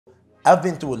I've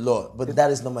been through a lot, but that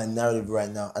is not my narrative right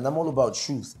now. And I'm all about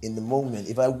truth in the moment.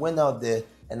 If I went out there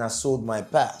and I sold my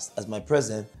past as my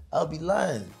present, I'll be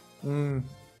lying.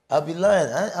 I'll be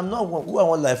lying. I'm not who I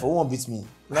want life for. Who won't beat me?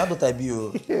 Now that I be,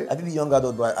 I be young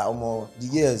adult, but I'm more the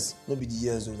years, not be the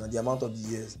years, the amount of the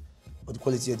years, but the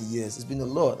quality of the years. It's been a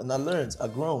lot, and I learned.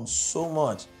 I've grown so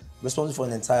much. Responsible for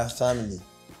an entire family.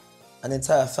 An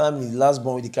entire family, last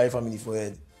born with the carry family for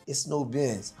head. It's no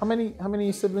beans. How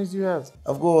many siblings do you have?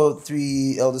 I've got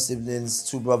 3 elder siblings,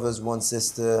 2 brothers, 1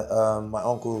 sister. My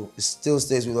uncle still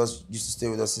stays with us, used to stay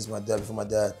with us since before my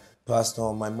dad passed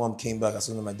on. My mom came back as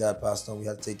soon as my dad passed on. We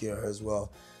had to take care of her as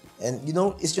well. And you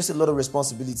know, it's just a lot of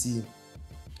responsibility.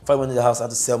 If I went to the house, I had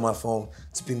to sell my phone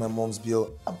to pay my mom's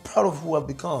bill. I'm proud of who I've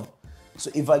become. So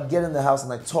if I get in the house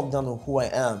and I talk down on who I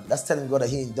am, that's telling God that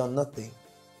he ain't done nothing.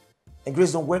 And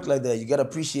grace don't work like that. You gotta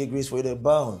appreciate grace for it to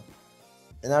abound.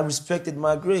 And I respected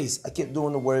my grace. I kept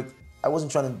doing the work. I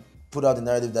wasn't trying to put out the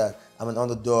narrative that I'm an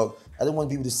underdog. I didn't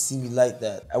want people to see me like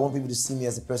that. I want people to see me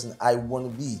as the person I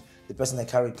want to be, the person I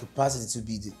carry capacity to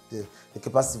be, the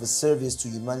capacity of a service to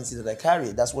humanity that I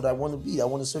carry. That's what I want to be. I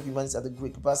want to serve humanity at the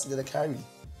great capacity that I carry.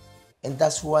 And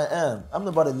that's who I am. I'm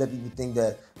not about to let people think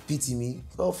that pity me.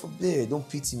 God forbid, don't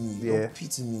pity me. Yeah. Don't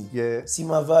pity me. Yeah. See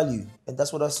my value. And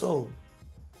that's what I sold.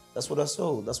 That's what I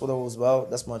sold. That's what I was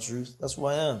about. That's my truth. That's who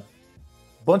I am.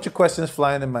 Bunch of questions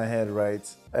flying in my head, right?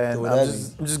 And Throw it I'm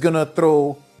at just gonna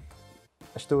throw.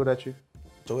 I should throw it at you.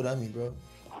 Throw it at me, bro.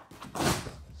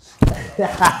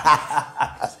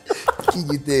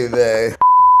 Keep you there, man.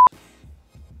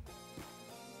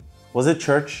 Was it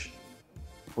church?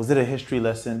 Was it a history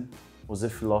lesson? Was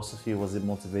it philosophy? Was it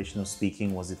motivational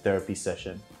speaking? Was it therapy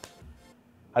session?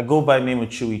 I go by the name of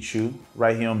Chuey,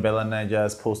 right here on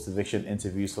BellaNaija's post-eviction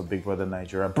interviews for Big Brother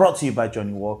Nigeria, brought to you by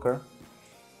Johnny Walker.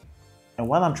 And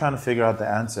while I'm trying to figure out the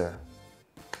answer,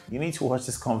 you need to watch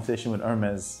this conversation with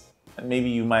Hermes, and maybe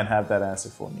you might have that answer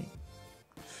for me.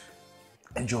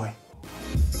 Enjoy.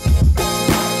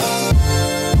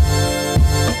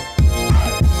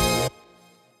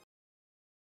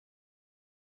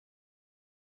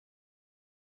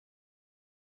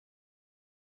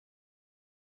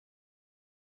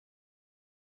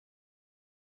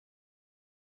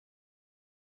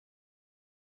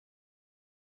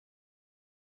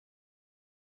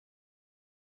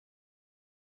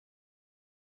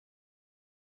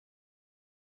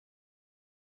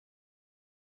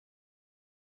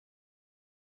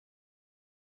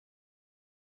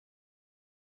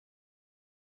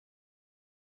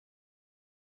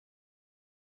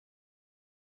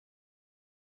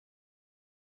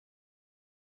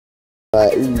 How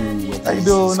How you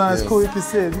doing? Nah, it's cool. You can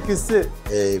sit. You can sit.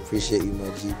 Hey, appreciate you, my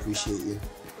G. Appreciate you.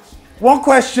 One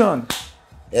question.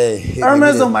 Hey,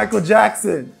 Hermes or Michael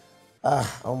Jackson?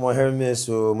 I'm on Hermes,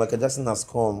 so Michael Jackson has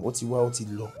come. What you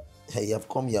low? Hey, you have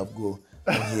come, you have go.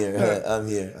 I'm here.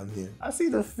 I'm here. I see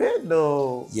the fit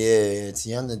though. Yeah,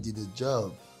 Tiana did the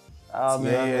job. Oh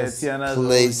man, yeah, Tiana's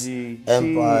place, OG.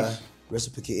 empire, Sheesh.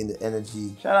 reciprocating the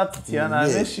energy. Shout out to Tiana. I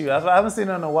miss you. I haven't seen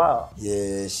her in a while.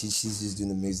 Yeah, she's just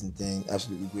doing an amazing thing.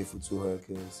 Absolutely grateful to her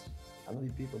because I know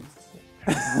the people.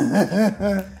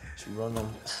 She run them.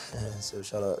 So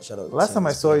shout out. Last time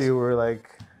I saw you, we were like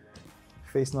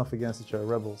facing off against each other,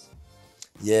 rebels.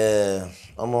 Yeah,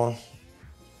 I'm on.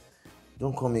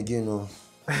 Don't come again, no.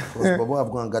 Because Baba have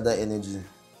gone and gather energy.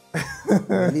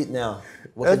 I'm lit now.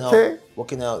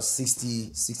 Working out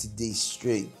 60 days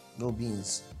straight. No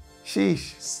beans.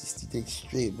 Sheesh. 60 days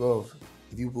straight, bro.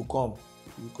 If you will come,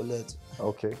 you will collect.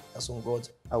 Okay. That's on God.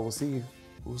 I will see you.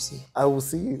 We'll see. I will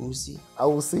see you. We'll see. I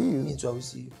will see you. Me too, I will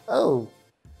see you. Oh,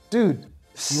 dude,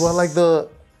 you are like the,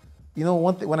 you know,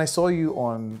 one thing when I saw you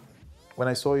on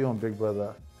Big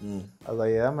Brother, I was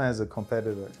like, yeah, that man is a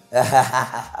competitor. Like,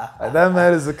 that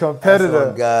man is a competitor.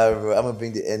 That's my guy, bro. I'm gonna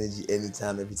bring the energy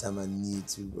anytime, every time I need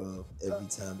to, bro.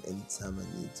 Anytime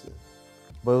I need to.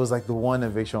 But it was like the one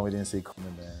eviction we didn't see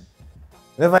coming, man.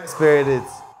 Never experienced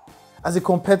it. As a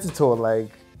competitor,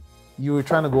 like, you were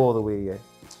trying to go all the way, yeah?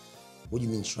 What do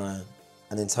you mean trying?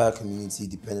 An entire community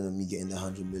depended on me getting the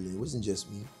 100 million. It wasn't just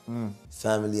me.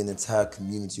 Family, an entire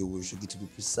community, or should get to be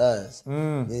precise.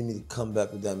 Made me to come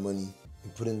back with that money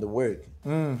and put in the work.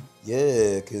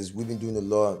 Yeah, because we've been doing a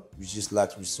lot. We just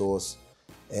lacked resource.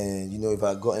 And you know, if I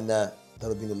had gotten that, that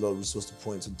would have been a lot of resource to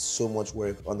point to so much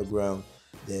work on the ground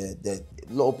that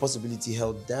a lot of possibility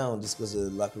held down just because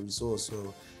of lack of resource.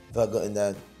 So if I had gotten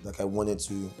that like I wanted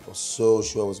to, I was so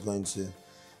sure I was going to.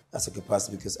 That's a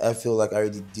capacity because I feel like I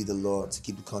already did a lot to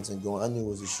keep the content going. I knew it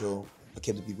was a show. I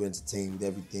kept the people entertained with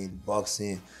everything, the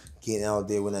boxing, getting out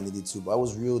there when I needed to. But I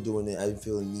was real doing it. I didn't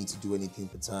feel the need to do anything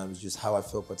per time. It's just how I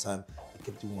felt per time. I I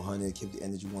kept it 100, kept the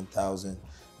energy 1,000.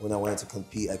 When I wanted to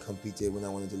compete, I competed. When I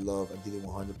wanted to love, I did it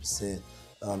 100%.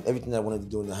 Everything I wanted to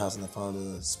do in the house and I found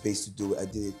a space to do it, I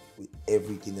did it with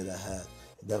everything that I had.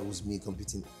 And that was me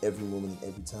competing every moment and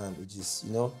every time. It just,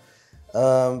 you know.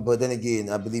 But then again,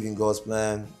 I believe in God's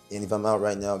plan. And if I'm out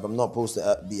right now, if I'm not supposed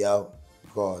to be out,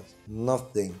 God,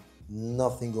 nothing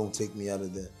gonna take me out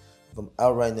of there. If I'm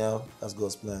out right now, that's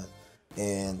God's plan.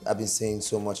 And I've been saying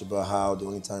so much about how the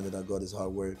only time that I got is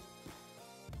hard work.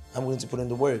 I'm willing to put in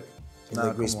the work and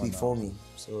let grace speak for me.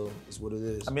 So it's what it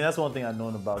is. I mean, that's one thing I've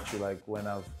known about you. Like when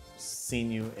I've seen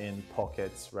you in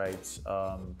pockets, right?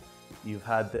 You've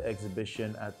had the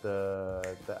exhibition at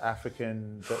the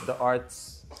African, the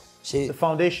arts, the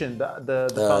foundation,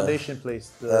 the foundation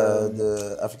place.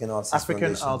 The African Arts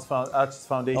Arts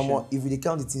Foundation. If we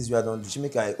count the things we are done, should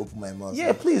make I open my mouth.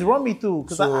 Yeah, please run me through,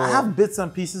 because I have bits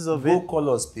and pieces of it. Go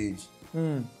Colors page.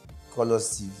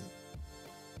 Colors TV.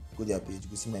 Go their page, you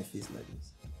will see my face like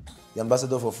this. The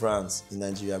ambassador for France in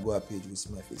Nigeria, go her page, you will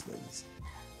see my face like this.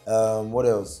 What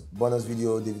else? Bonus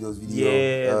video, Davido's video.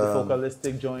 Yeah, the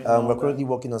focalistic joint. We're currently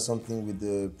working on something with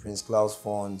the Prince Klaus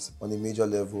funds on a major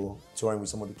level, touring with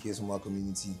some of the kids from our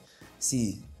community.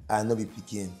 See, I know be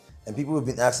picking. And people have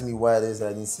been asking me why it is that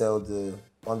I didn't sell the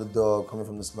underdog coming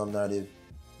from the slum narrative.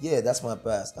 Yeah, that's my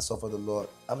past. I suffered a lot.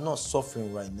 I'm not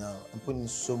suffering right now. I'm putting in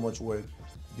so much work.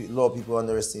 A lot of people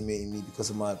underestimating me because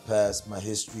of my past, my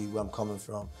history, where I'm coming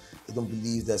from. They don't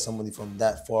believe that somebody from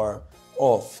that far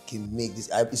off can make this.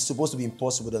 It's supposed to be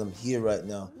impossible that I'm here right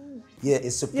now. Yeah,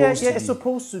 it's supposed to be. It's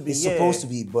supposed to be. It's supposed to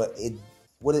be, but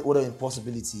what are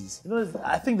impossibilities? You know,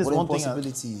 I think there's one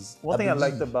thing I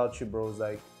liked about you, bro, is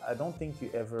like, I don't think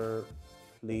you ever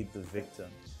played the victim.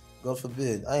 God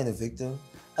forbid, I ain't a victim.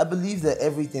 I believe that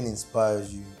everything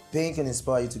inspires you. Pain can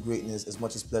inspire you to greatness as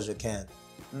much as pleasure can.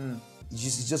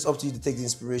 It's just up to you to take the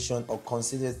inspiration or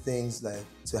consider things like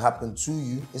to happen to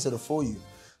you instead of for you.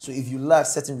 So if you lack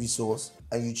certain resource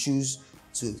and you choose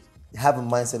to have a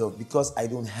mindset of, because I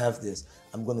don't have this,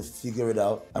 I'm going to figure it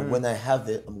out. And when I have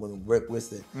it, I'm going to work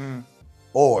with it.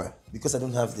 Or because I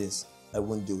don't have this, I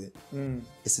won't do it.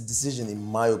 It's a decision, in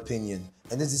my opinion.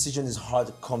 And this decision is hard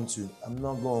to come to. I'm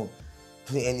not going to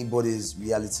play anybody's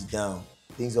reality down.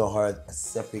 Things are hard at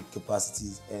separate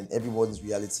capacities, and everyone's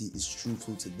reality is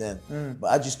truthful to them.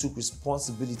 But I just took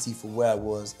responsibility for where I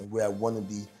was and where I want to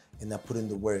be, and I put in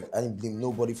the work. I didn't blame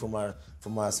nobody for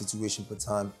my situation per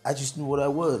time. I just knew what I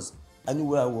was. I knew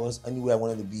where I was. I knew where I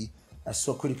wanted to be. I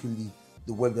saw critically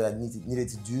the work that I needed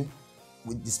to do,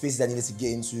 with the spaces I needed to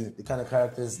get into, the kind of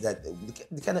characters that,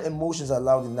 the kind of emotions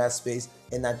allowed in that space,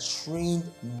 and I trained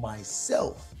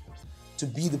myself to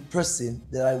be the person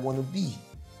that I want to be.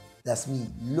 That's me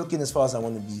looking as far as I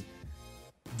want to be,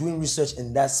 doing research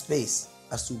in that space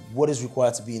as to what is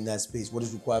required to be in that space, what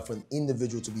is required for an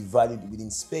individual to be valued within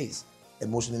space,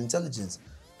 emotional intelligence.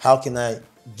 How can I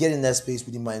get in that space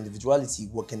within my individuality?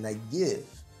 What can I give?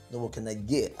 No, what can I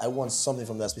get? I want something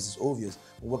from that space, it's obvious.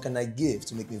 But what can I give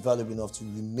to make me valuable enough to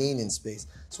remain in space?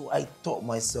 So I taught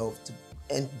myself to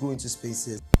go into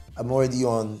spaces. I'm already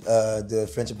on the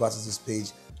French Ambassadors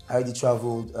page. I already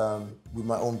traveled with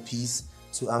my own piece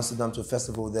to Amsterdam to a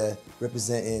festival there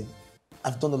representing.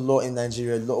 I've done a lot in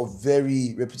Nigeria, a lot of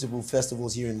very reputable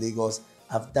festivals here in Lagos.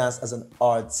 I've danced as an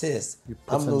artist.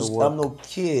 I'm no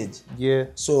kid. Yeah.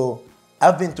 So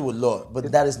I've been through a lot, but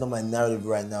that is not my narrative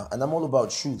right now. And I'm all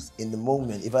about truth in the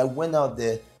moment. If I went out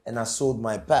there and I sold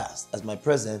my past as my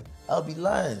present, I'll be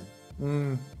lying.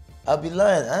 I'll be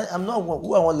lying. I'm not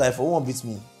who I want life for. Who won't beat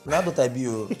me? Now that I be,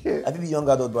 I be young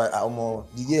adult, but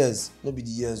the years, not be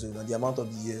the years, the amount of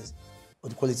the years. Or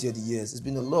the quality of the years. It's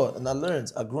been a lot, and I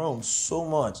learned, I've grown so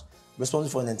much. Responsible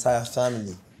for an entire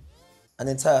family. An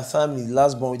entire family,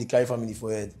 last born with the carry family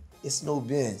for head. It's no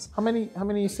beans. How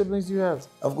many siblings do you have?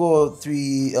 I've got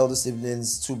 3 elder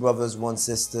siblings, 2 brothers, 1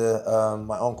 sister.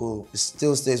 My uncle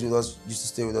still stays with us, used to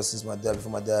stay with us since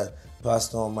before my dad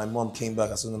passed on. My mom came back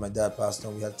as soon as my dad passed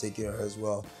on. We had to take care of her as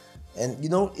well. And you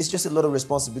know, it's just a lot of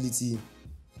responsibility.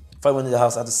 If I went to the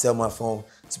house, I had to sell my phone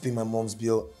to pay my mom's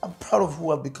bill. I'm proud of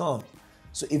who I've become.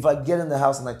 So if I get in the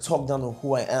house and I talk down on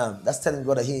who I am, that's telling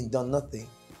God that he ain't done nothing.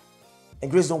 And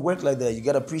grace don't work like that. You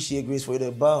gotta appreciate grace for it to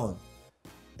abound.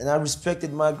 And I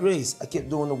respected my grace. I kept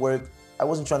doing the work. I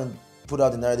wasn't trying to put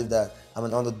out the narrative that I'm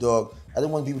an underdog. I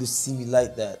didn't want people to see me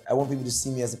like that. I want people to see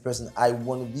me as the person I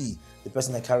want to be, the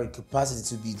person I carry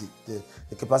capacity to be,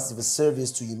 the capacity of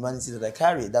service to humanity that I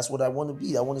carry. That's what I want to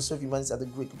be. I want to serve humanity at the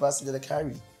great capacity that I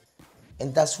carry.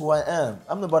 And that's who I am.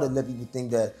 I'm not about to let people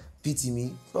think that pity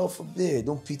me. God forbid,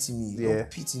 don't pity me. Yeah.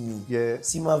 Don't pity me. Yeah.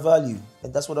 See my value.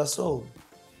 And that's what I sold.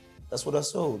 That's what I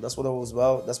sold. That's what I was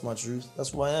about. That's my truth. That's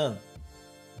who I am.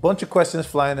 bunch of questions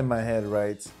flying in my head,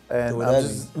 right? And Throw it I'm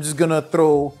at just gonna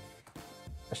throw.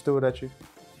 I should throw it at you.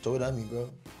 Throw it at me, bro.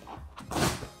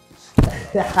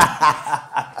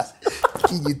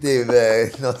 Keep you there,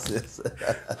 man. Nonsense.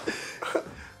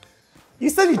 You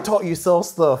said you taught yourself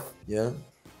stuff. Yeah.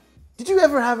 Did you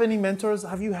ever have any mentors?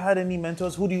 Have you had any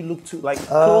mentors? Who do you look to, like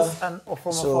close and or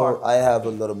from afar? So I have a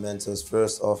lot of mentors.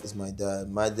 First off is my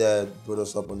dad. My dad brought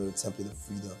us up under the template of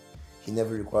freedom. He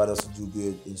never required us to do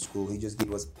good in school. He just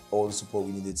gave us all the support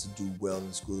we needed to do well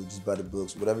in school, just by the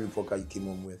books, whatever report card you came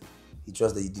home with. He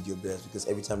trusts that you did your best because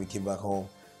every time you came back home,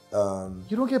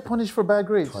 You don't get punished for bad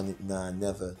grades. nah,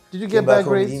 never. Did you Came get back bad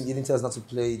home, grades? He didn't tell us not to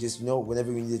play. Just,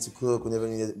 whenever we needed to cook, whenever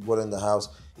we needed water in the house,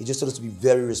 he just told us to be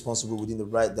very responsible within the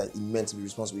right that he meant to be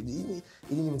responsible. He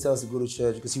didn't even tell us to go to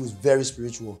church because he was very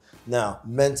spiritual. Now,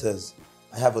 mentors,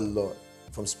 I have a lot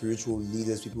from spiritual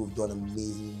leaders, people who've done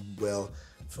amazingly well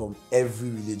from every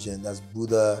religion. That's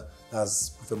Buddha, that's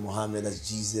Prophet Muhammad, that's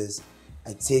Jesus.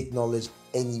 I take knowledge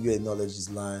anywhere knowledge is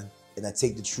lying, and I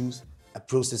take the truth, I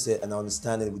process it, and I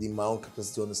understand it within my own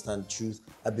capacity to understand the truth.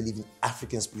 I believe in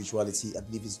African spirituality. I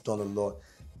believe it's done a lot.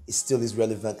 It still is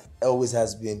relevant. It always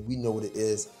has been. We know what it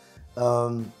is.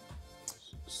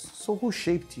 So who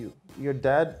shaped you? Your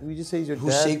dad? We just say your dad.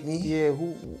 Who shaped me? Yeah.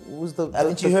 Who was the?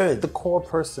 Haven't you heard? The core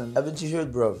person. Haven't you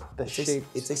heard, bro? That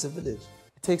It takes a village.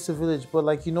 It takes a village, but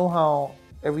like you know how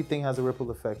everything has a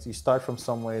ripple effect. You start from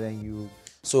somewhere, then you.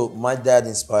 So my dad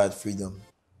inspired freedom.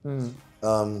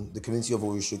 The community of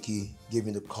Orishoki gave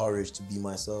me the courage to be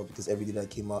myself because every day that I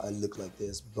came out, I looked like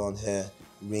this, blonde hair,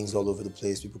 rings all over the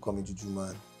place, people call me Juju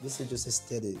man. This is just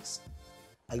aesthetics.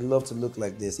 I love to look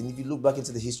like this. And if you look back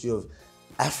into the history of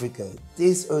Africa,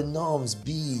 these are norms,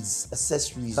 beads,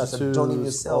 accessories, just adorning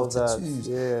yourself, tattoos.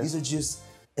 Yeah. These are just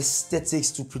aesthetics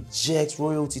to project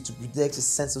royalty, to project a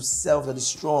sense of self that is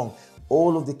strong.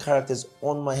 All of the characters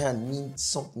on my hand mean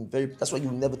something very, that's why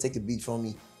you'll never take a bead from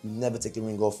me, you'll never take a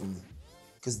ring off from me.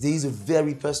 Because these are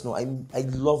very personal, I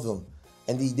love them.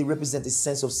 And they represent a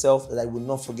sense of self that I will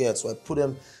not forget. So I put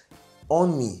them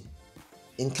on me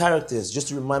in characters just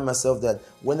to remind myself that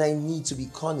when I need to be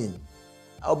cunning,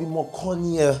 I'll be more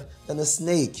cunnier than a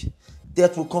snake.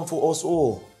 Death will come for us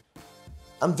all.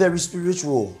 I'm very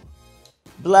spiritual.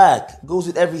 Black goes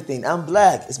with everything. I'm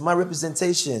black. It's my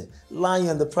representation.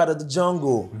 Lion, the pride of the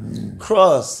jungle.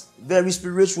 Cross, very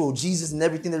spiritual. Jesus and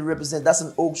everything that it represents. That's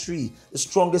an oak tree. The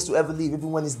strongest to ever live.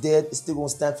 Even when it's dead, it's still going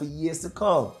to stand for years to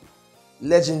come.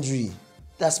 Legendary.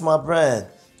 That's my brand.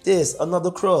 This, another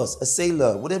cross, a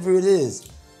sailor, whatever it is.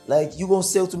 Like, you're going to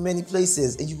sail to many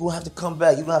places and you're going to have to come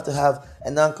back. You're going to have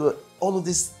an anchor. All of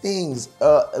these things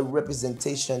are a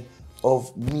representation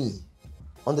of me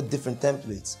on the different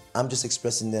templates. I'm just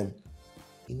expressing them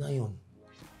in iron.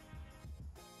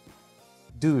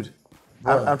 Dude,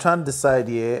 I'm trying to decide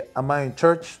here. Am I in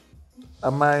church?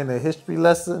 Am I in a history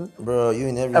lesson? Bro, you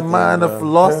in everything. Am I in a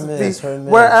philosophy?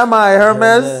 Hermes. Where am I,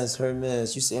 Hermes?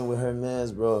 Hermes. You sitting with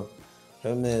Hermes, bro.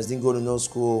 Hermes. Didn't go to no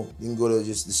school. Didn't go to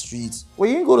just the streets. Well,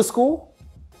 you didn't go to school?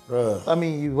 Bro. I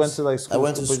mean, you went to like school. I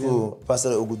went to school. Passed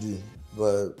out at Ogudu.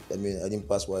 But, I mean, I didn't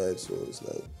pass YX, so it's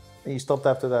like... And you stopped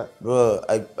after that? Bro,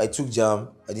 I took JAM.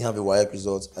 I didn't have a YX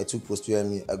result. I took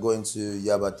post-UME. I got into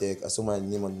Yaba Tech. I saw my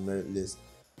name on the merit list.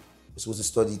 I was supposed to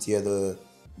study theater.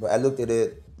 But I looked at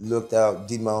it, looked out,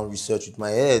 did my own research with my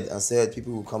head and said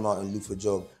people will come out and look for a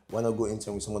job. Why not go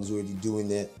intern with someone who's already doing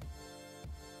it?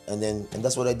 And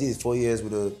that's what I did. 4 years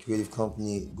with a creative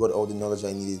company, got all the knowledge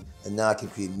I needed. And now I can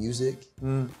create music.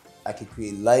 I can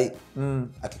create light.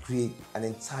 I can create an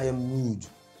entire mood.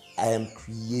 I am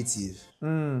creative.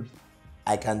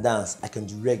 I can dance. I can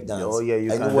direct dance. Oh yeah,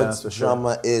 you I can know what dance for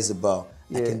drama is about.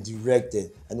 Yeah. I can direct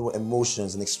it. I know what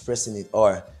emotions and expressing it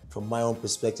are from my own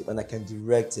perspective, and I can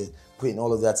direct it. Putting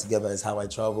all of that together is how I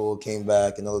travel, came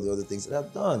back, and all of the other things that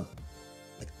I've done.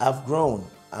 Like, I've grown.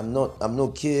 I'm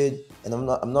no kid, and I'm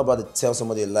not about to tell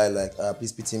somebody a lie like,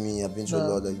 please pity me. I've been through a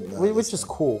lot. Which is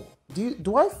cool.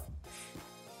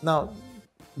 Now,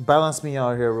 balance me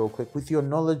out here real quick. With your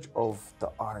knowledge of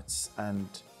the arts and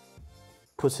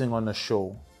putting on a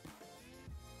show,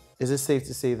 is it safe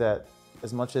to say that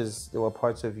as much as there were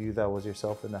parts of you that was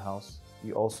yourself in the house,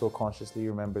 you also consciously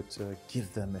remembered to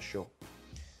give them a show?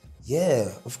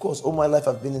 Yeah, of course. All my life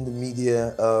I've been in the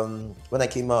media. When I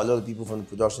came out, a lot of people from the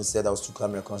production said I was too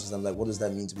camera conscious. I'm like, what does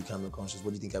that mean to be camera conscious?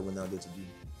 What do you think I went out there to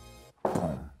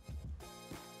do?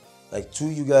 Like, to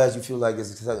you guys, you feel like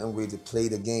there's a certain way to play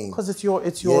the game. Because it's your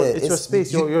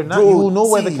space. You're not, bro, you will know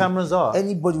where the see, cameras are.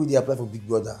 Anybody when they apply for Big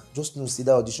Brother, just know, see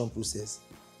that audition process,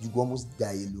 you go almost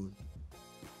die alone.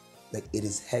 Like, it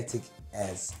is hectic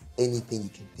as anything you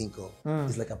can think of.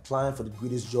 It's like applying for the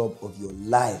greatest job of your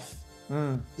life.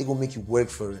 They're gonna make you work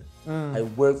for it. I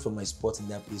work for my spot in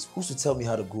that place. Who's to tell me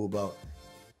how to go about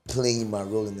playing my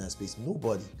role in that space?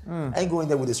 Nobody. I ain't going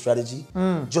there with a strategy.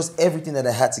 Just everything that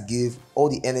I had to give, all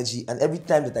the energy, and every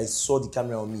time that I saw the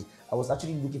camera on me, I was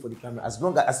actually looking for the camera. As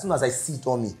soon as I see it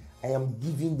on me, I am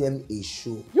giving them a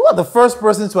show. You are the first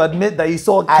person to admit that you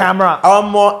saw a camera.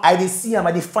 I didn't see them.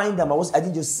 I didn't find them. I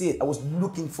didn't just see it. I was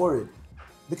looking for it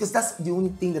because that's the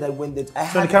only thing that I went there.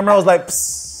 So the camera was like,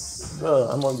 psst. Bro,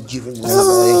 I'm on giving this. Like,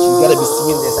 you gotta be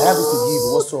seeing this. I have this to give.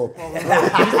 What's up,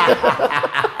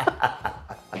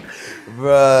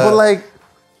 bro? But like,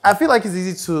 I feel like it's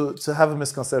easy to have a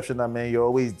misconception that, man, you're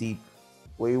always deep.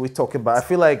 What we talking about? I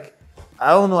feel like,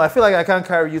 I don't know. I feel like I can't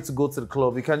carry you to go to the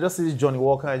club. You can just see this Johnny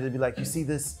Walker and just be like, you see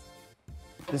this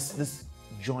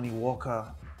Johnny Walker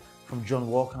from John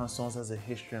Walker and Sons has a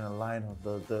history and a line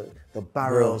of the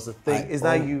barrels, the thing. Is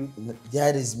that you?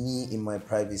 That is me in my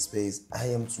private space. I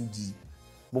am too deep.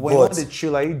 But when you want to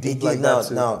chill, are you deep again, like that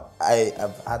too? Now, I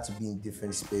have had to be in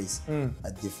different space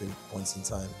at different points in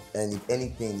time. And if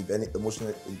anything, if any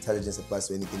emotional intelligence applies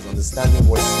to anything, it's understanding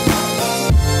what.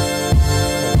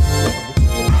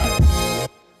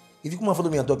 If you come and follow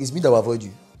me and talk, it's me that will avoid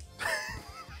you.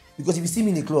 Because if you see me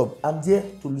in the club, I'm there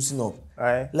to loosen up.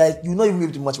 Right. Like, you're not even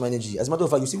able to match my energy. As a matter of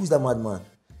fact, you see, who's that madman?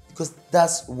 Because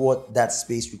that's what that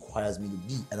space requires me to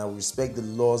be. And I will respect the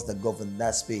laws that govern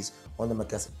that space under my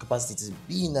capacity to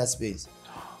be in that space.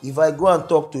 If I go and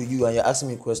talk to you and you're asking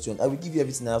me a question, I will give you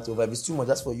everything I have to offer. If it's too much,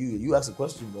 that's for you. You ask a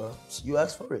question, bro. You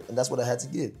ask for it. And that's what I had to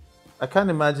give. I can't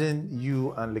imagine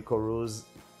you and Liquor Rose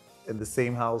in the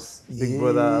same house, Big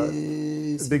Brother,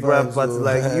 Big Rap, but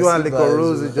like you and Liquor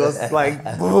Rose is just like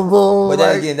boom, boom. But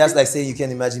then again, that's like saying you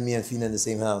can't imagine me and Fina in the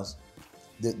same house.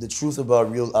 The truth about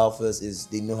real alphas is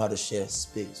they know how to share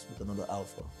space with another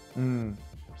alpha.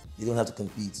 You don't have to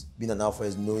compete. Being an alpha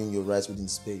is knowing your rights within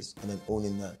space and then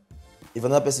owning that. If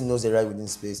another person knows their right within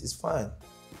space, it's fine.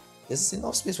 There's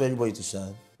enough space for everybody to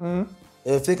shine.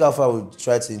 A fake alpha would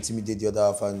try to intimidate the other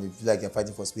alpha and feel like you're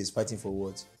fighting for space. Fighting for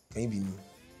what? Can you be me?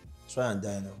 Try and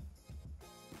die now.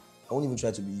 I won't even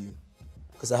try to be you,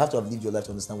 because I have to have lived your life to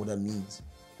understand what that means.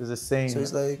 There's a saying. So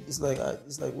it's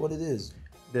like what it is.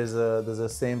 There's a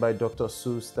saying by Dr.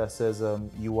 Seuss that says,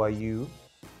 "You are you."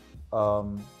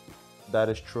 That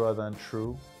is truer than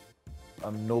true.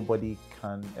 Nobody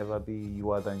can ever be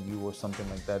you are than you, or something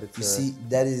like that. You see,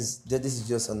 this is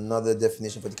just another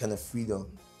definition for the kind of freedom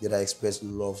that I express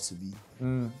love to be.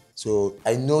 So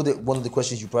I know that one of the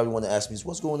questions you probably want to ask me is,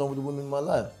 what's going on with the women in my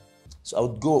life? So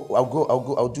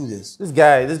I'll do this. This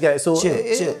guy. So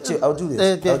chill. I'll do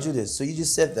this. I'll do this. So you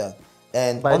just said that,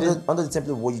 and under the template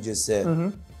of what you just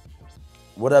said,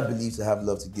 what I believe to have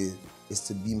love to give is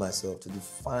to be myself, to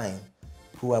define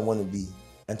who I want to be,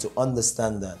 and to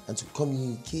understand that, and to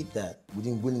communicate that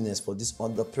within willingness for this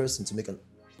other person to make an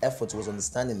effort towards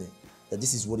understanding it, that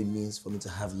this is what it means for me to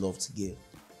have love to give.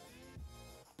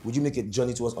 Would you make a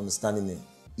journey towards understanding it?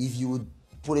 If you would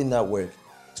put in that work,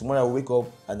 tomorrow I will wake up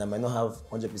and I might not have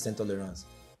 100% tolerance.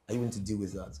 Are you willing to deal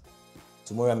with that?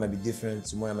 Tomorrow I might be different.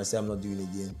 Tomorrow I might say I'm not doing it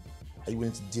again. Are you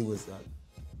willing to deal with that?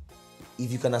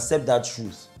 If you can accept that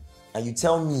truth and you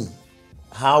tell me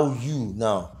how you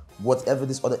now, whatever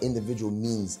this other individual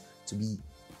means to be,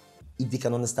 if they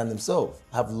can understand themselves,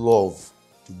 have love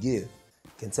to give,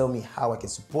 can tell me how I can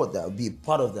support that or be a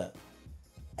part of that,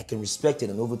 I can respect it.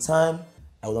 And over time,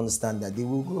 I will understand that they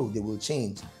will grow, they will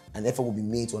change. An effort will be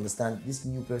made to understand this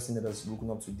new person that has woken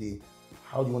up today.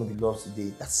 How do you want to be loved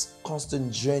today? That's a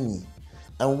constant journey.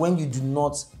 And when you do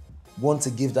not want to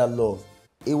give that love,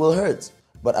 it will hurt.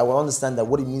 But I will understand that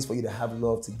what it means for you to have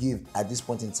love to give at this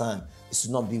point in time is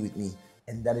to not be with me.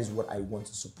 And that is what I want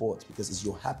to support, because it's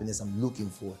your happiness I'm looking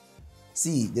for.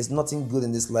 See, there's nothing good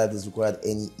in this life that's required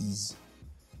any ease.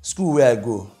 School where I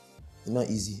go, it's not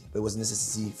easy, but it was a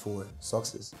necessity for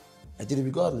success. I did it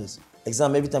regardless.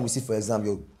 Exam, every time we sit for exam,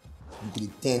 you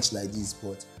could tense like this,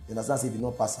 but you understand, say if you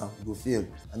don't pass them, you go fail.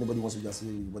 And nobody wants you to just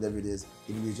whatever it is,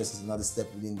 even if it's just another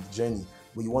step within the journey.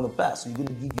 But you want to pass, so you're going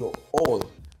to give your all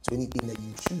to anything that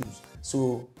you choose.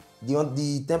 So the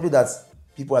template that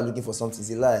people are looking for something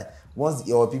is a lie.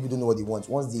 Or people don't know what they want.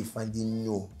 Once they find, they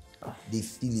know, they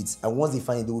feel it, and once they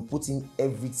find it, they will put in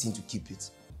everything to keep it.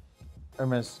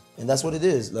 Hermes. And that's what it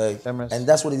is, like, Hermes. and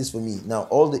that's what it is for me. Now,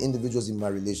 all the individuals in my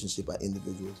relationship are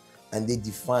individuals, and they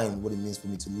define what it means for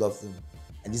me to love them.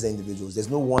 And these are individuals. There's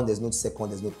no one, there's no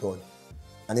second, there's no third.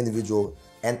 An individual,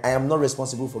 and I am not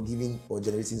responsible for giving or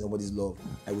generating somebody's love.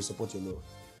 I will support your love.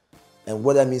 And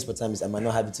what that means per time is I might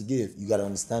not have it to give. You gotta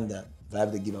understand that. If I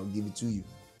have to give, I'll give it to you.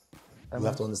 You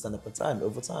have to understand that per time,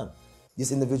 over time.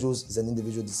 This individual is an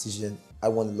individual decision. I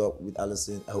want to love with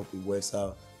Allison. I hope it works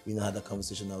out. we not had that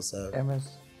conversation outside. Hermes.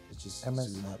 It just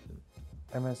Hermes. didn't happen.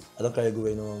 Hermes. I don't carry go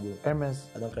where no one go. Hermes.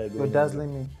 I don't carry go. You're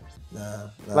dazzling me. Nah,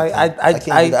 Like I can't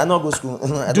do that. I not go school. I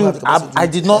don't have the Dude, capacity to do I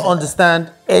it. did not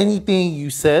understand anything you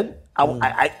said.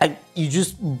 You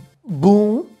just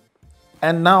boom,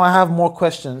 and now I have more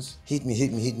questions. Hit me.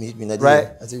 Naija, Right.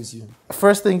 I tell you.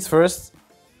 First things first,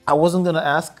 I wasn't gonna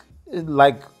ask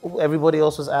like everybody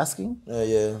else was asking.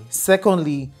 Yeah.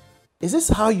 Secondly, is this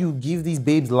how you give these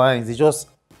babes lines? They just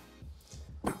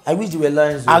I wish you were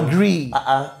lying. agree.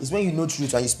 It's when you know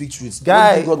truth and you speak truth.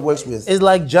 Guy, What God works with. it's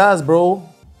like jazz, bro.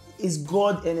 It's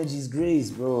God energy, it's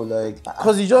grace, bro. Like,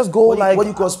 Because you just go what like, do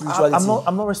you call spirituality?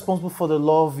 I'm not responsible for the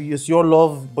love. It's your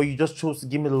love, but you just chose to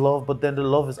give me the love. But then the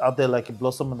love is out there like a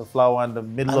blossom and a flower in the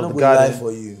middle I'm of not the gonna lie garden.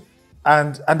 for you.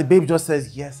 And the babe just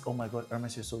says, yes, oh my God,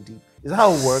 Hermes, you're so deep. Is that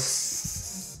how it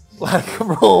works? Like,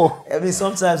 bro. I mean,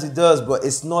 sometimes it does, but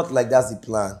it's not like that's the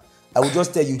plan. I will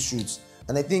just tell you truth.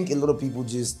 And I think a lot of people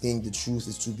just think the truth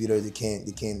is too bitter. They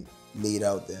can't lay it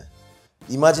out there.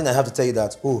 Imagine I have to tell you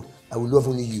that, oh, I will love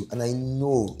only you. And I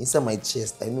know, inside my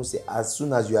chest, I know, say, as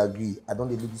soon as you agree, I don't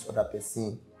leave this other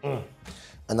person.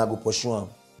 And I go pursue him.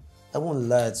 I won't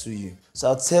lie to you. So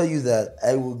I'll tell you that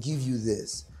I will give you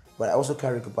this, but I also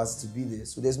carry capacity to be there.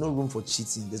 So there's no room for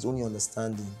cheating. There's only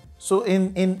understanding. So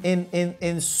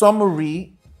in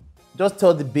summary, just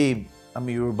tell the babe I'm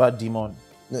a Yoruba demon.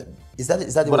 No, is that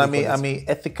the But way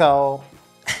they call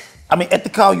it?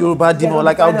 ethical Yoruba demon.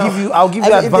 Like I'll give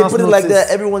you If advance they put it like notice.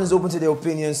 that, everyone is open to their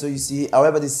opinion. So you see,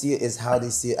 however they see it is how they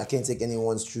see it. I can't take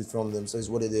anyone's truth from them. So it's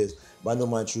what it is. But I know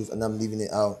my truth and I'm leaving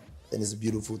it out. And it's a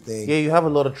beautiful thing. Yeah, you have a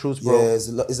lot of truths, bro. Yeah,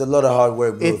 it's a lot of hard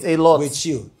work, bro. It's a lot. Wait,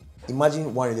 chill.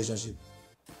 Imagine one relationship.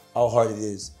 How hard it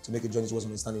is to make a journey towards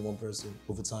understanding one person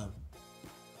over time.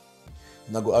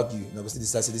 And I go argue. And I go still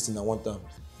decide say this thing I want them.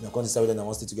 And I can't decide whether I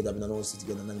want to stay together, but I don't want to stay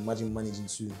together. And imagine managing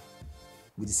two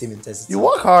with the same intensity. You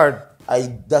work hard.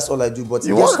 That's all I do. But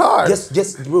You work hard.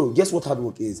 Guess what hard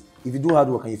work is? If you do hard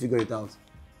work and you figure it out,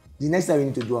 the next time you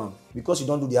need to do them, because you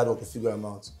don't do the hard work to figure them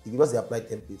out, because they apply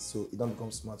templates, so it don't become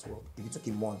smart work. If it took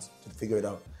a month to figure it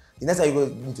out, the next time you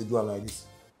need to do them like this.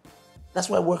 That's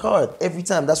why I work hard every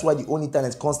time. That's why the only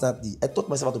talent constantly. I taught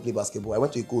myself how to play basketball. I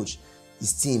went to a coach,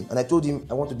 his team, and I told him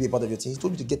I want to be a part of your team. He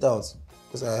told me to get out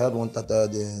because I had one tata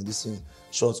this thing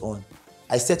shorts on.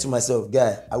 I said to myself,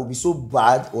 guy, I will be so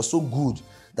bad or so good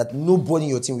that nobody in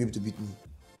your team will be able to beat me.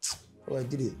 Oh, I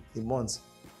did it in months.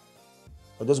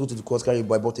 I just go to the court, I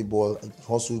bought a ball, I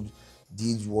hustled,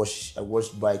 I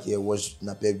washed bike here, washed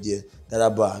napep there,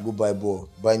 that bar, I go buy a ball,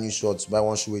 buy new shorts, buy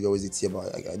one shoe, always a tear,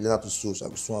 but I learn how to sew, so I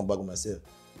go sew and bag on myself.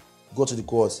 Go to the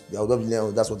court, I would have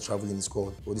learned, that's what traveling is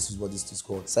called, or this is what this is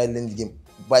called. So I learned the game.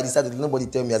 But I decided, nobody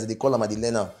tell me, as they call them, I they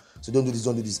learn now. So don't do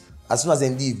this. As soon as they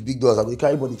leave, big doors, I go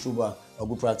carry body through bar, I'll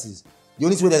go practice. The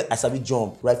only thing that I sabi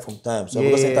jump right from time. So I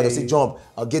go center, they'll say jump,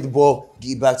 I'll get the ball,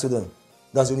 give it back to them.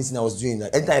 That's the only thing I was doing.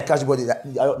 Like, anytime I catch the body,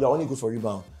 you're only good for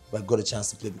rebound. But I got a chance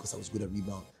to play because I was good at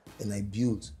rebound. And I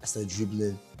started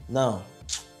dribbling. Now,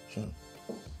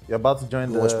 You're about to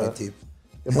join watch my tape.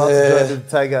 You're about to join the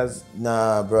Tigers.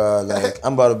 Nah, bro. Like,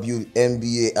 I'm about to build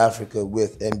NBA Africa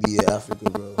with NBA Africa,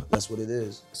 bro. That's what it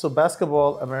is. So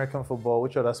basketball, American football,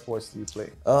 which other sports do you play?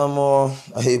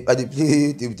 I did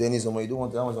play table tennis. You don't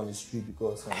want that was on the street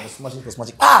because I'm smashing.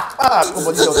 Somebody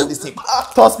else on this thing.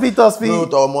 Toss me.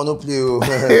 No, mono play.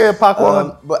 Yeah, pack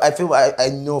one. But I feel I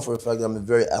know for a fact that I'm a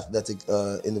very athletic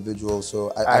individual.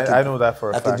 So I know that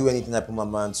for a fact. I can do anything I put my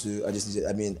mind to. I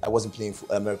wasn't playing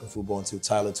American football until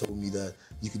Tyler told me that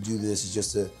you could do this. It's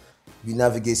just we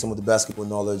navigate some of the basketball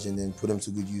knowledge and then put them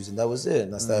to good use, and that was it.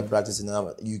 And I started practicing.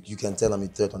 And you can tell I'm a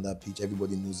threat on that pitch.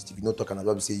 Everybody knows it. If you're not talking, I'd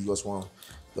probably say you just one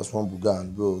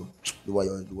bugan, bro. Do what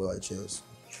your chest.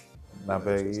 Nah,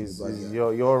 babe,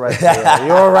 you're right. Player.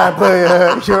 You're right,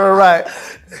 player. You're right.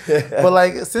 But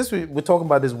like, since we're talking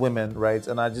about these women, right?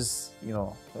 And I just,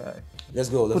 let's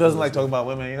go. Who doesn't like talking about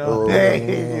women? Oh,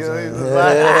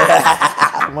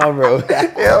 Come on, bro.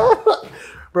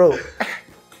 Bro.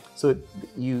 So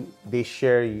they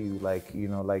share you like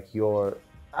you're.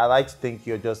 I like to think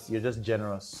you're just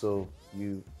generous. So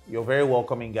you're a very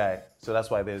welcoming guy. So that's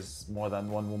why there's more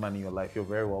than one woman in your life. You're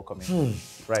very welcoming,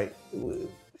 right?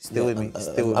 Still with me.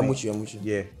 I'm with you.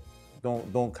 Yeah.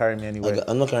 Don't carry me anywhere.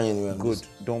 I'm not carrying anywhere. Good.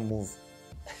 Don't move.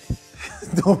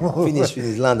 Don't move. Finish.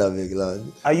 Land that big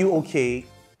land. Are you okay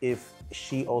if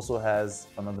she also has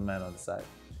another man on the side?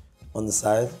 On the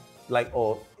side? Like,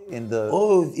 or in the...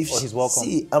 if he's welcome.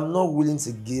 See, I'm not willing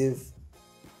to give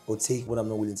or take what I'm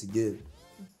not willing to give.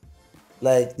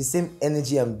 Like, the same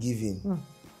energy I'm giving.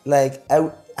 Like,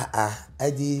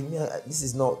 this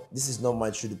is not my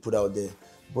truth to put out there.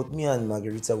 But me and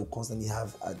Margarita will constantly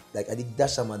have, like, I did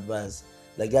dash some advice.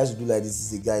 Like, guys who do like this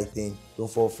is a guy thing. Don't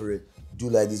fall for it. Do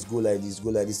like this, go like this, go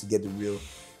like this to get the real.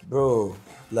 Bro,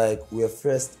 like, we're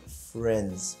first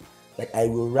friends. Like, I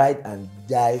will ride and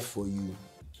die for you.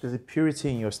 There's a purity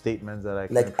in your statements that I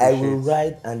can Like, appreciate. I will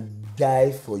ride and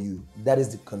die for you. That is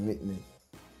the commitment.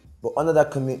 But under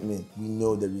that commitment, we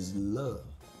know there is love.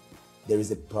 There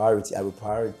is a priority. I will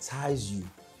prioritize you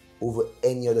over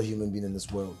any other human being in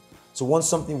this world. So once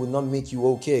something will not make you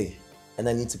okay, and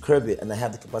I need to curb it, and I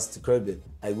have the capacity to curb it,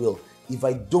 I will. If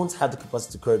I don't have the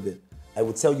capacity to curb it, I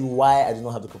will tell you why I do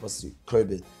not have the capacity to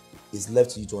curb it. It's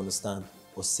left to you to understand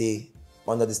or say,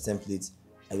 under this template,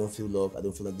 I don't feel love, I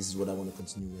don't feel like this is what I want to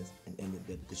continue with, and end it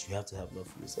there, because you have to have love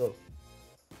for yourself.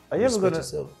 Are you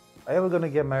ever gonna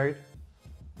get married?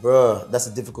 Bruh, that's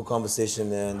a difficult conversation,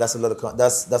 man. That's a lot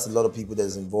of people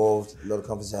that's involved. A lot of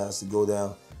conversation has to go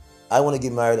down. I want to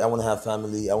get married. I want to have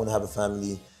family. I want to have a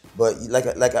family. But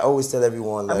like I always tell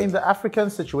everyone, like, I mean, the African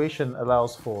situation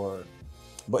allows for.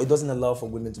 But it doesn't allow for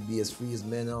women to be as free as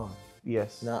men are.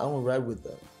 Yes. Now I don't ride with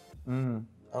that. I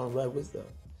don't ride with that.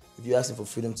 If you're asking for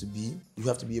freedom to be, you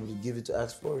have to be able to give it to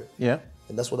ask for it. Yeah.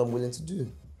 And that's what I'm willing to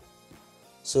do.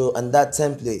 So, and that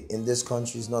template in this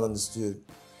country is not understood.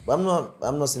 But I'm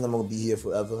not saying I'm gonna be here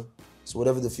forever. So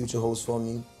whatever the future holds for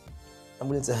me, I'm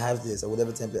willing to have this, or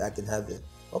whatever template I can have it.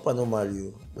 Hope I know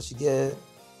Mario, but she get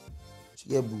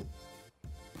boo.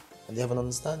 And they have an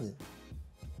understanding.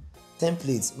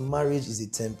 Templates, marriage is a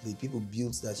template. People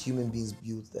built that, human beings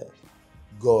built that.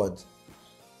 God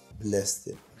blessed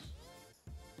it.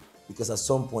 Because at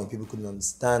some point, people couldn't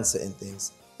understand certain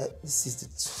things. This is the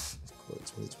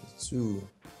 2022.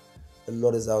 A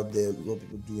lot is out there, a lot of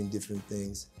people doing different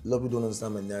things. A lot of people don't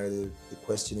understand my narrative. They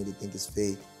question it, they think it's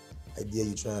fake. I dare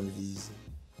you try and be easy.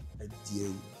 I dare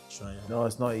you try and. No,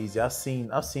 it's not easy. I've seen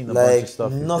a bunch Like, of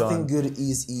stuff. nothing good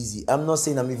is easy. I'm not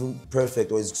saying I'm even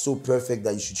perfect or it's so perfect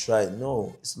that you should try it.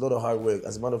 No, it's a lot of hard work.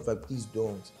 As a matter of fact, please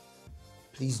don't.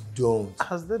 Please don't.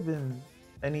 Has there been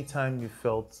any time you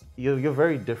felt you're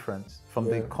very different from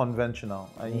the conventional,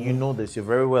 and you know this, you're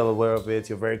very well aware of it,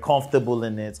 you're very comfortable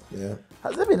in it. Yeah.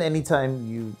 Has there been any time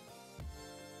you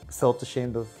felt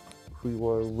ashamed of who you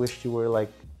were, wished you were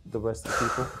like the rest of the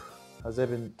people? Has there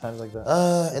been times like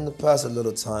that? In the past, a lot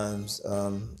of times.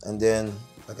 And then,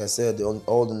 like I said,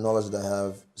 all the knowledge that I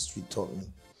have, street taught me.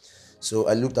 So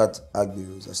I looked at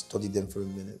Agbiros, I studied them for a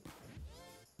minute.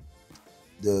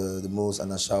 The most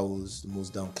Anashawos, the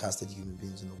most downcasted human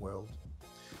beings in the world.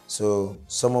 So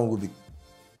someone would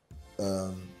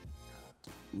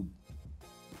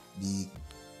be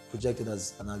projected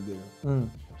as an Agbero.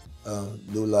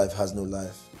 Low life has no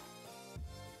life.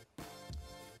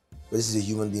 But this is a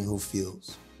human being who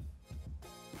feels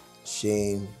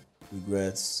shame,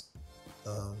 regrets,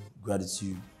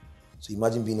 gratitude. So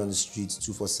imagine being on the streets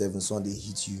 247, someone they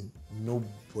hit you.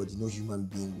 Nobody, no human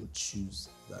being would choose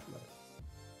that life.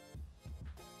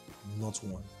 Not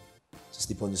one. To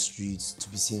sleep on the streets, to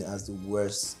be seen as the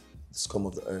worst scum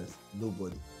of the earth.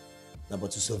 Nobody. Now,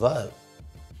 but to survive,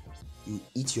 you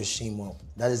eat your shame up.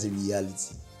 That is a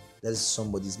reality. That is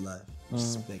somebody's life.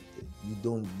 Respect it. You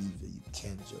don't live it. You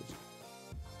can't judge it.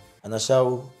 And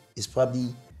Ashawo is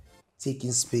probably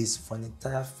taking space for an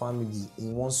entire family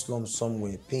in one slum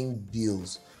somewhere, paying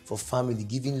bills for family,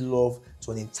 giving love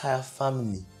to an entire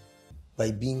family by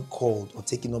being called or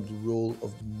taking up the role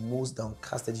of the most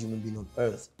downcasted human being on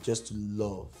earth just to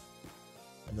love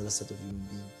another set of human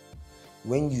beings.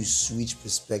 When you switch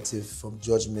perspective from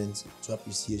judgment to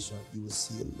appreciation, you will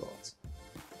see a lot.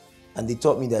 And they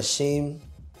taught me that shame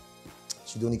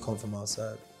should only come from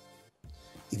outside.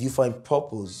 If you find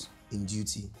purpose in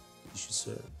duty, you should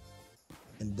serve.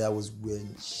 And that was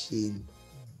when shame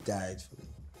died for me.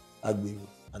 Agbero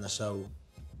and Ashawo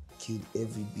killed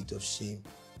every bit of shame.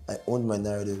 I owned my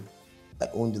narrative. I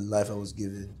owned the life I was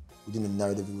given within the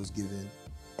narrative it was given,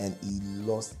 and he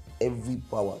lost every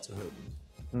power to hurt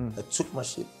me. I took my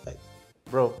shit back.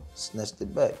 Bro, Snatched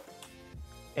it back.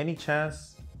 any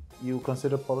chance you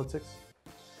consider politics?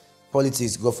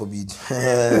 Politics, God forbid.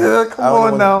 Come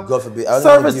on now. God forbid.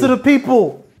 Service to the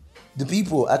people. The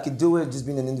people, I could do it just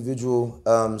being an individual,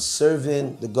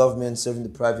 serving the government, serving the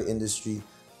private industry.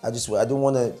 I don't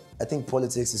want to, I think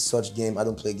politics is such game. I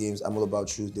don't play games. I'm all about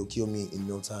truth. They'll kill me in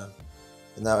no time.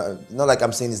 Now, not like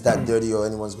I'm saying it's that dirty or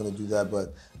anyone's going to do that,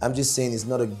 but I'm just saying it's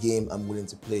not a game I'm willing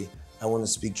to play. I want to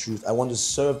speak truth. I want to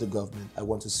serve the government. I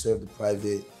want to serve the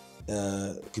private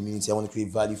community. I want to create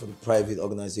value for the private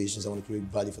organizations. I want to create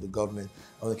value for the government.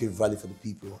 I want to create value for the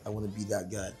people. I want to be that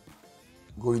guy.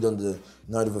 Go read on the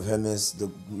narrative of Hermes, the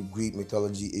Greek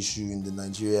mythology issue in the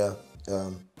Nigeria,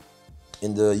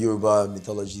 in the Yoruba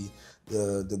mythology.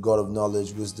 the God of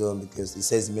knowledge, wisdom, because it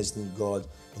says mentioning God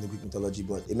in the Greek mythology,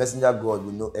 but a messenger God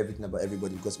will know everything about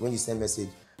everybody, because when you send a message,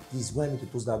 please, why me to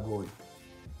post that God?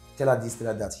 Tell her this, tell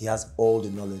her that. He has all the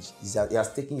knowledge. He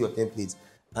has taken your templates,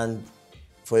 and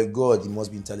for a God, he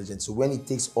must be intelligent. So when he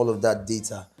takes all of that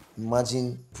data,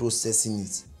 imagine processing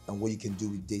it and what you can do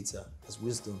with data as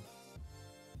wisdom.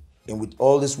 And with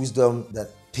all this wisdom, that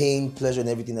pain, pleasure, and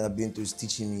everything that I've been through is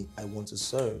teaching me, I want to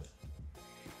serve.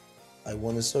 I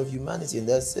want to serve humanity, and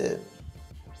that's it.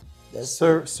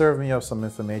 Serve me up some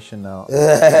information now.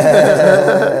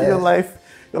 Your life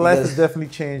has definitely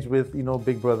changed with,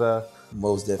 Big Brother.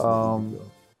 Most definitely.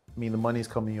 I mean, the money's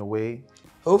coming your way.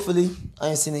 Hopefully, I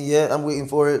ain't seen it yet. I'm waiting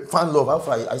for it. Fan love, how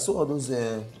far? I saw all those,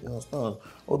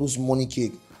 all those money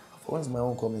cake. When's my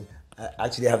own coming? I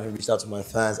actually haven't reached out to my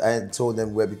fans. I ain't told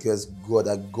them where, because God,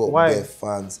 I got their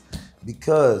fans.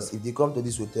 Because if they come to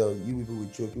this hotel, you people will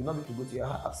choke. You'll not be able to go to your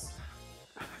house.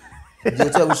 The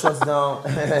hotel will shut down.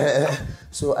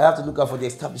 So I have to look out for the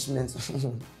establishment.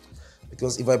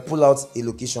 Because if I pull out a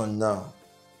location now,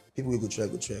 people will go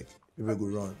trek. People will go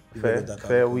run.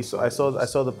 Fair. I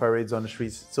saw the parades on the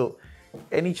streets. So,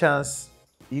 any chance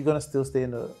you gonna still stay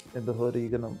in the hood, or you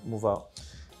gonna move out?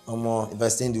 If I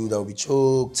stay in the hood, I'll be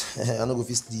choked. I'm not going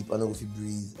to sleep. I'm not going to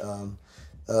breathe.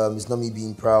 It's not me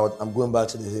being proud. I'm going back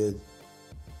to the hood.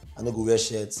 I'm not going to wear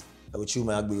shirts. I will chill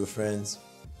my Agbe with friends.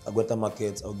 I'll go to the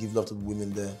market. I'll give love to the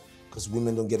women there, because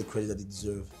women don't get the credit that they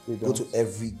deserve. Go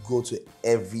to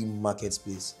every market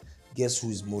space. Guess who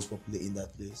is most popular in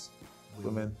that place?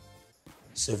 Women.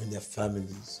 Serving their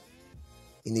families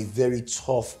in a very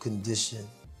tough condition.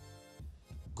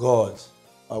 God,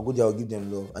 I'll go there, I'll give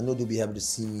them love. I know they'll be happy to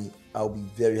see me. I'll be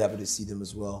very happy to see them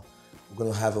as well. We're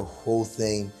gonna have a whole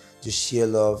thing, just share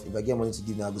love. If I get money to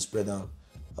give them, I'll go spread them.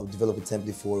 I'll develop a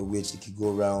template for which it could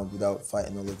go around without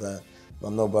fighting all of that. But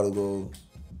I'm not about to go,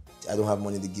 I don't have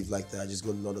money to give like that. I just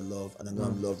got a lot of love, and I know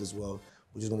I'm loved as well.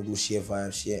 We're just gonna go share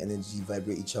vibes, share energy,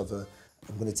 vibrate each other.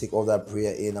 I'm gonna take all that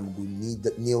prayer in. I'm gonna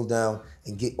kneel down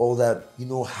and get all that,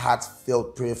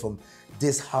 heartfelt prayer from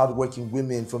these hardworking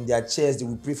women, from their chairs. They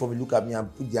will pray for me, look at me,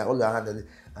 and put all their hand on it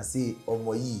and say, "Oh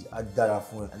my, I died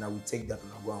for it," and I will take that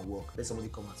and I'll go and walk. Let somebody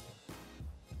come at me.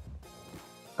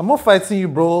 I'm not fighting you,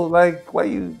 bro. Like, why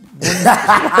you?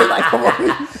 Like, come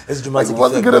on. It's a dramatic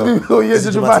effect. It's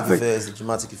a dramatic effect. It's a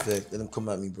dramatic effect. Let them come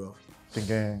at me, bro. The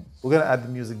gang. We're gonna add the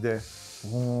music there.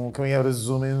 Can we have the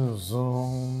zoom in?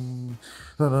 Zoom.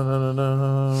 No.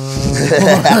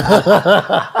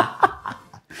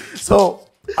 So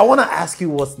I want to ask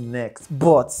you what's next,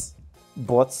 but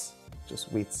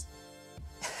just wait.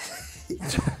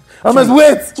 I must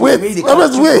wait. I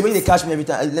must wait. When they catch me every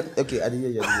time. Okay, I didn't hear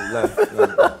you.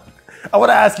 I want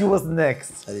to ask you what's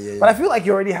next, but I feel like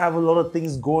you already have a lot of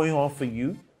things going on for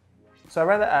you. So I'd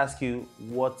rather ask you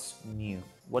what's new.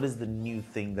 What is the new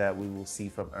thing that we will see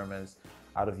from Hermes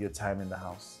out of your time in the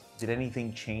house? Did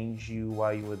anything change you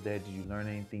while you were there? Did you learn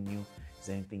anything new? Is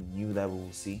there anything new that we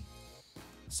will see?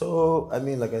 So, I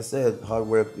mean, like I said, hard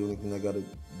work, the only thing I gotta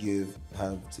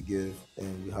have to give.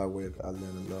 And with hard work, I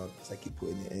learn a lot. Because I keep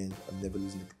putting it in. I'm never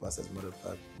losing the capacity. As a matter of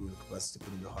fact, growing the capacity to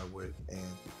put in the hard work.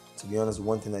 And to be honest,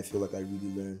 one thing I feel like I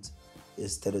really learned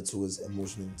is tethered towards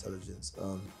emotional intelligence.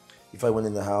 If I went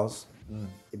in the house,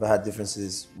 if I had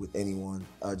differences with anyone,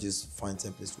 I'd just find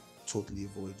templates to totally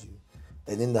avoid you.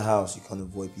 And in the house, you can't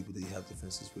avoid people that you have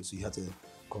differences with, so you have to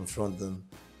confront them.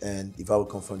 And if I would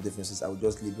confront differences, I would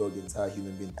just label the entire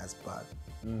human being as bad.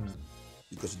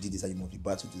 Because you did this and you must be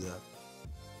bad to do that.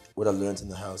 What I learned in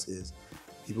the house is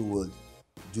people would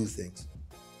do things.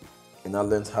 And I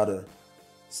learned how to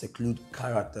seclude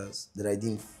characters that I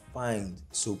didn't find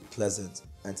so pleasant,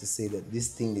 and to say that this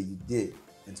thing that you did,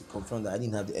 and to confront that I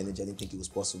didn't have the energy, I didn't think it was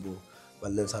possible, but I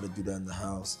learned how to do that in the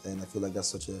house. And I feel like that's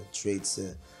such a trait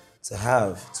to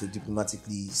have, to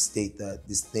diplomatically state that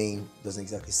this thing doesn't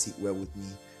exactly sit well with me,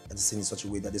 and to say it in such a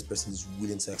way that this person is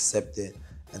willing to accept it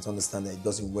and to understand that it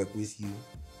doesn't work with you,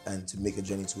 and to make a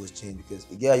journey towards change. Because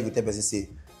you can tell person say,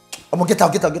 I'm gonna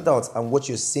get out, and what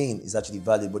you're saying is actually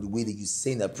valid, but the way that you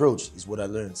say the approach is what I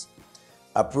learned.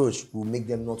 Approach will make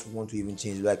them not want to even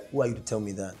change. Like, who are you to tell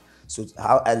me that? So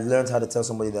how I learned how to tell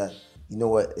somebody that, you know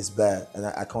what, it's bad and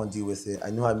I can't deal with it. I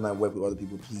know how it might work with other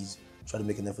people. Please try to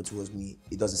make an effort towards me.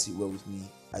 It doesn't sit well with me.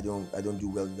 I don't do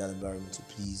well in that environment. So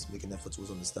please make an effort towards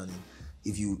understanding.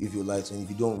 If you like to, and if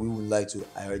you don't, we wouldn't like to.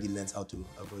 I already learned how to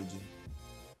avoid you.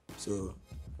 So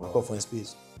call for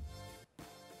space.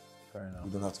 Fair enough.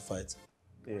 We don't have to fight.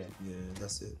 Yeah,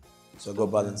 that's it. So I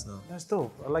got balance now. That's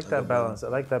dope. I like that balance.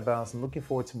 I'm looking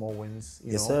forward to more wins.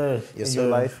 Yes, sir. In your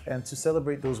life, and to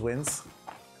celebrate those wins,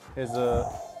 here's a.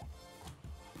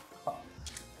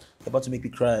 You're about to make me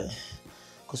cry.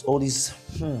 Because all these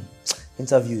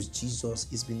interviews, Jesus,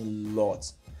 it's been a lot.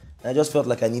 And I just felt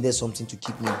like I needed something to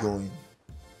keep me going,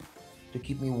 to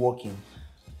keep me walking.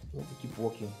 To keep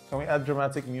walking. Can we add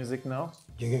dramatic music now?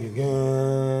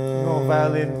 No,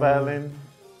 violin.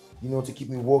 You know, to keep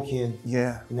me walking.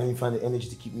 Yeah. You know, you find the energy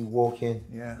to keep me walking.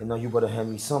 Yeah. And now you gotta hand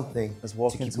me something That's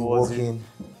walking to keep me towards walking.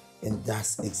 And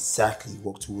that's exactly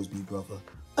walk towards me, brother.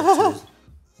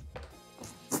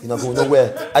 You're not going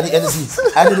nowhere. I need energy.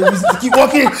 I need a reason to keep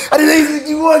walking. I need a reason to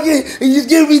keep walking. And you just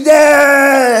get me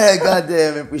there. God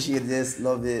damn, I appreciate this.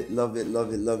 Love it, love it,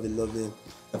 love it, love it, love it.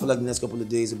 I feel like the next couple of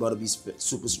days are about to be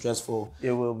super stressful.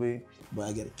 It will be. But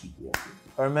I gotta keep walking.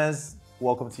 Hermes,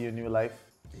 welcome to your new life.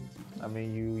 I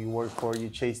mean, you worked for it, you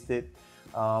chased it.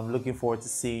 Looking forward to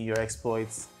seeing your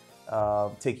exploits,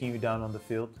 taking you down on the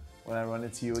field when I run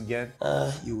into you again.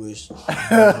 You wish.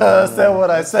 Said what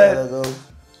I said.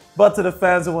 But to the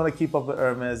fans who want to keep up with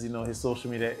Hermes, you know, his social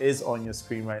media is on your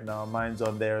screen right now. Mine's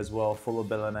on there as well. Follow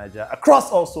BellaNaija across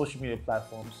all social media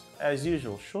platforms. As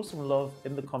usual, show some love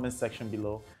in the comment section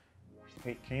below.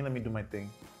 Hey, can you let me do my thing?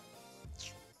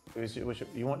 Do you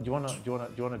wanna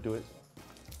do it?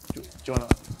 Do you wanna?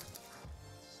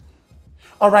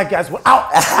 All right, guys, we're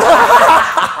out.